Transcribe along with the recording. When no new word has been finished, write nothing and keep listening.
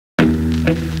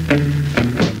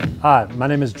Hi, my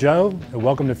name is Joe, and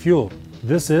welcome to Fuel.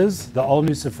 This is the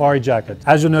all-new Safari Jacket.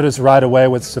 As you'll notice right away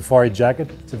with Safari Jacket,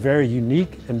 it's a very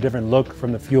unique and different look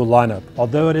from the Fuel lineup.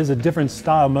 Although it is a different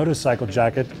style motorcycle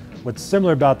jacket, what's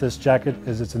similar about this jacket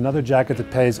is it's another jacket that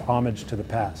pays homage to the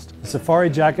past. The Safari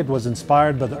Jacket was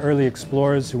inspired by the early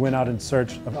explorers who went out in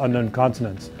search of unknown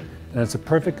continents, and it's a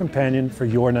perfect companion for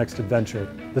your next adventure.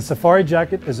 The Safari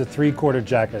Jacket is a 3/4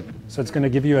 jacket, so it's going to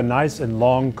give you a nice and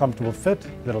long, comfortable fit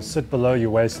that'll sit below your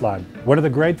waistline. One of the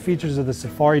great features of the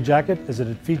Safari Jacket is that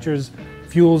it features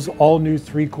Fuel's all-new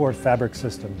 3-core fabric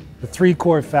system. The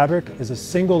 3-core fabric is a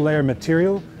single-layer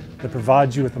material that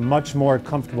provides you with a much more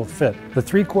comfortable fit. The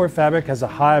 3-core fabric has a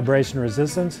high abrasion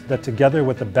resistance that, together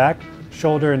with the back,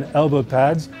 shoulder, and elbow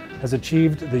pads, has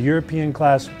achieved the European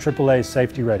class AAA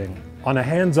safety rating. On a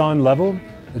hands-on level,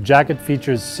 the jacket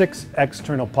features 6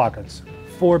 external pockets,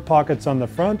 4 pockets on the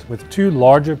front with 2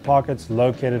 larger pockets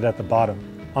located at the bottom.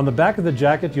 On the back of the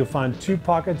jacket, you'll find 2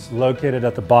 pockets located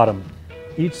at the bottom.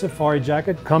 Each Safari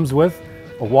Jacket comes with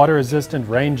a water-resistant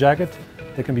rain jacket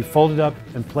that can be folded up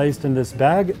and placed in this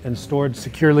bag and stored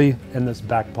securely in this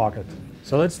back pocket.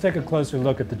 So let's take a closer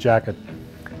look at the jacket.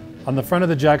 On the front of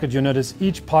the jacket, you'll notice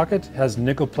each pocket has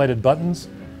nickel-plated buttons.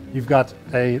 You've got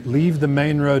a Leave the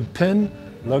Main Road pin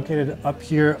located up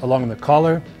here along the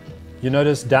collar. You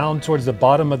notice down towards the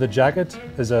bottom of the jacket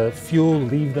is a Fuel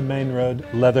Leave the Main Road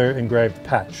leather engraved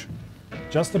patch.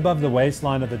 Just above the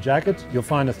waistline of the jacket, you'll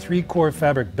find a 3-core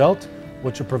fabric belt,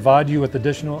 which will provide you with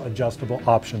additional adjustable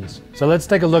options. So let's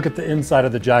take a look at the inside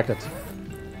of the jacket.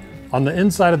 On the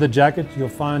inside of the jacket, you'll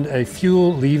find a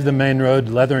Fuel Leave the Main Road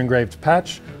leather engraved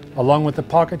patch, along with a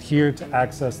pocket here to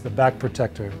access the back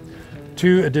protector.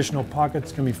 2 additional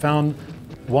pockets can be found,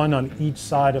 one on each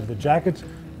side of the jacket,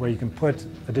 where you can put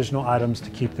additional items to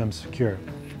keep them secure.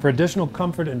 For additional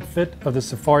comfort and fit of the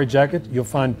Safari Jacket, you'll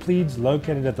find pleats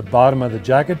located at the bottom of the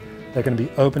jacket that can be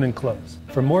open and closed.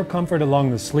 For more comfort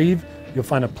along the sleeve, you'll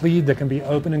find a pleat that can be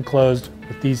open and closed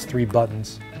with these 3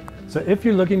 buttons. So if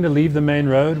you're looking to leave the main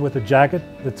road with a jacket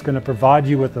that's going to provide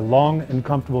you with a long and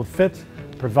comfortable fit,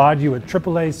 provide you a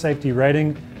AAA safety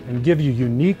rating, and give you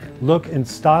unique look and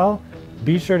style,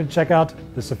 be sure to check out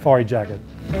the Safari Jacket.